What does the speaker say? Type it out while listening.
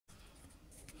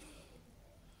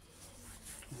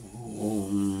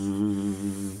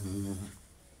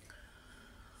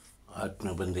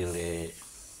ಆತ್ಮಬಂಧುಗಳೇ,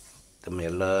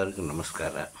 ತಮ್ಮೆಲ್ಲರಿಗೂ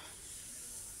ನಮಸ್ಕಾರ.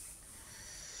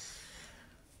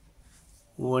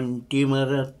 ಒಂಟಿ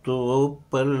ಮರ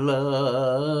ತೋಪಲ್ಲ,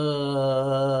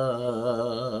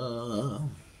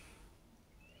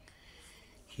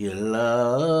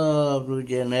 ಎಲ್ಲರೂ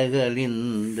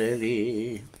ಜನಗಳಿಂದಲೇ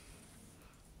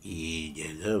ಈ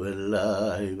ಜಗವೆಲ್ಲ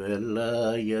ಇವೆಲ್ಲ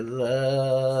ಎಲ್ಲ.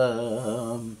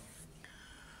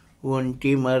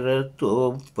 ಒಂಟಿ ಮರ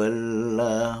ತೋಪಲ್ಲ,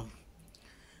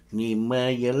 ನಿಮ್ಮ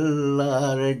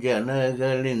ಎಲ್ಲರ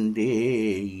ಜನಗಳಿಂದೇ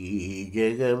ಈ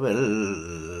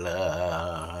ಜಗವೆಲ್ಲ.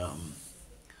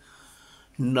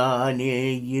 ನಾನೇ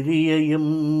ಹಿರಿಯ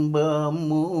ಎಂಬ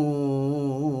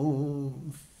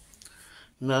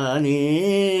ನಾನೇ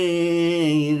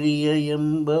ಹಿರಿಯ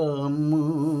ಎಂಬ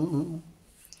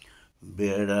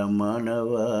ಬೇಡ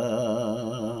ಮಾನವ,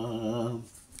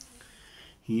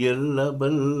 ಎಲ್ಲ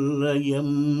ಬಲ್ಲ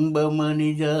ಎಂಬ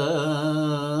ಮನಿಜ.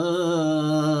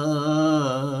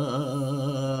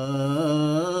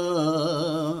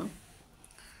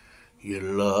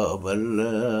 ಎಲ್ಲ ಬಲ್ಲ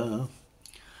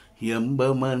ಎಂಬ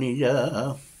ಮನಿಜ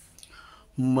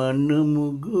ಮಣ್ಣು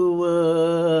ಮುಗುವ.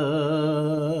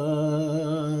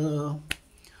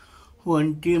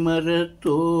 ಒಂಟಿ ಮರ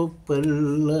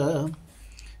ತೋಪಲ್ಲ,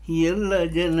 ಎಲ್ಲ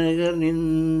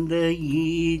ಜನಗಳಿಂದ ಈ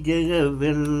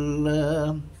ಜಗವೆಲ್ಲ.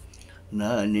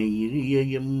 ನಾನೇ ಹಿರಿಯ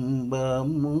ಎಂಬ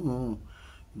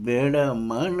ಬೇಡ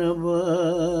ಮಾನವ,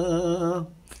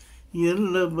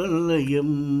 ಎಲ್ಲ ಬಲ್ಲ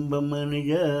ಎಂಬ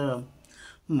ಮನುಜ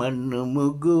ಮಣ್ಣು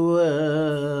ಮುಗುವ.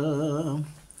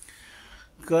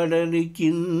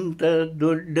 ಕಡಲಿಗಿಂತ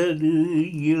ದೊಡ್ಡದು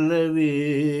ಇಲ್ಲವೇ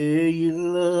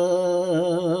ಇಲ್ಲ,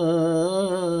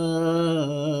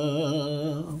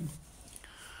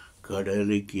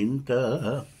 ಕಡಲಿಗಿಂತ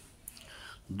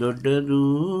ದೊಡ್ಡದು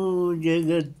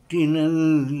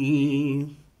ಜಗತ್ತಿನಲ್ಲಿ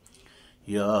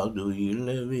ಯಾವುದು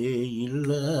ಇಲ್ಲವೇ ಇಲ್ಲ.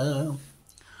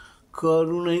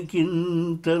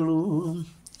 ಕರುಣೆಗಿಂತಲೂ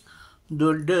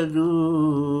ದೊಡ್ಡದು,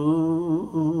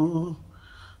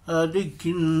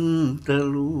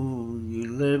 ಅದಕ್ಕಿಂತಲೂ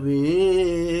ಇಲ್ಲವೇ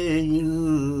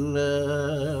ಇಲ್ಲ.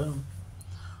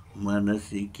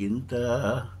 ಮನಸ್ಸಿಗಿಂತ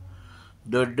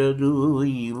ದೊಡ್ಡದು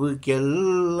ಇವಕ್ಕೆಲ್ಲಕ್ಕಿಂತ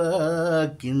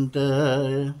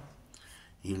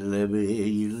ಇಲ್ಲವೇ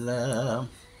ಇಲ್ಲ.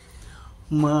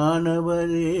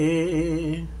 ಮಾನವರೇ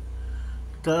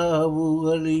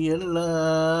ತಾವುಗಳು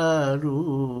ಎಲ್ಲರೂ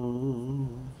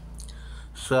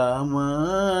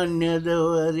ಸಾಮಾನ್ಯದವರೇ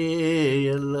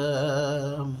ಎಲ್ಲ.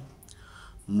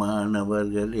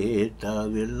 ಮಾನವர்களே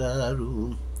ತಾವೆಲ್ಲರೂ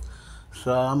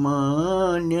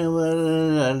ಸಾಮಾನ್ಯವರೇ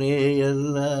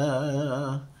ಎಲ್ಲ.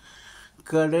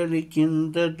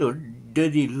 ಕಡಲಿಗಿಂತ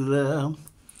ದೊಡ್ಡದಿಲ್ಲ,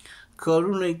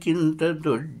 ಕರುಣೆಗಿಂತ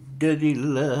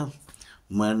ದೊಡ್ಡದಿಲ್ಲ,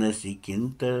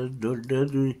 ಮನಸ್ಸಿಗಿಂತ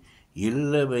ದೊಡ್ಡದು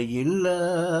ಇಲ್ಲವೇ ಇಲ್ಲ.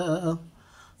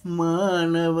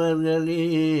 ಮಾನವர்களೇ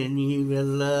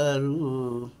ನೀವೆಲ್ಲರೂ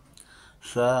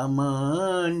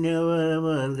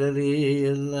ಸಾಮಾನ್ಯವರೇ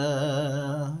ಎಲ್ಲ.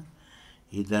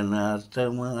 ಇದನ್ನು ಅರ್ಥ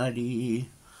ಮಾಡಿ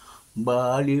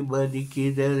ಬಾಳಿ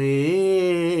ಬದುಕಿದರೆ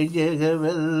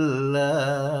ಜಗವೆಲ್ಲ.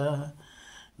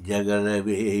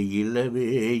 ಜಗಳವೇ ಇಲ್ಲವೇ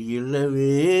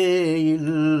ಇಲ್ಲವೇ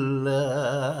ಇಲ್ಲ.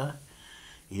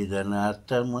 ಇದನ್ನು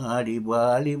ಅರ್ಥ ಮಾಡಿ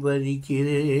ಬಾಳಿ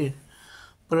ಬದುಕಿರೆ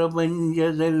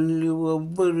ಪ್ರಪಂಚದಲ್ಲಿ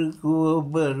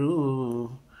ಒಬ್ಬರಿಗೊಬ್ಬರು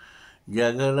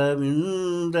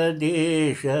ಜಗಳವಿಂದ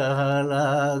ದೇಶ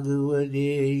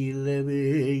ಹಾಳಾಗುವುದೇ ಇಲ್ಲವೇ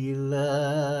ಇಲ್ಲ.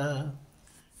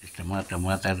 ಇಷ್ಟು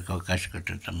ಮಾತಾಡೋಕ್ಕೆ ಅವಕಾಶ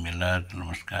ಕೊಟ್ಟರೆ ತಮ್ಮೆಲ್ಲರಿಗೂ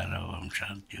ನಮಸ್ಕಾರ. ಓಂ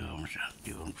ಶಾಂತಿ, ಓಂ ಶಾಂತಿ,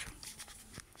 ಓಂ ಶಾಂತಿ.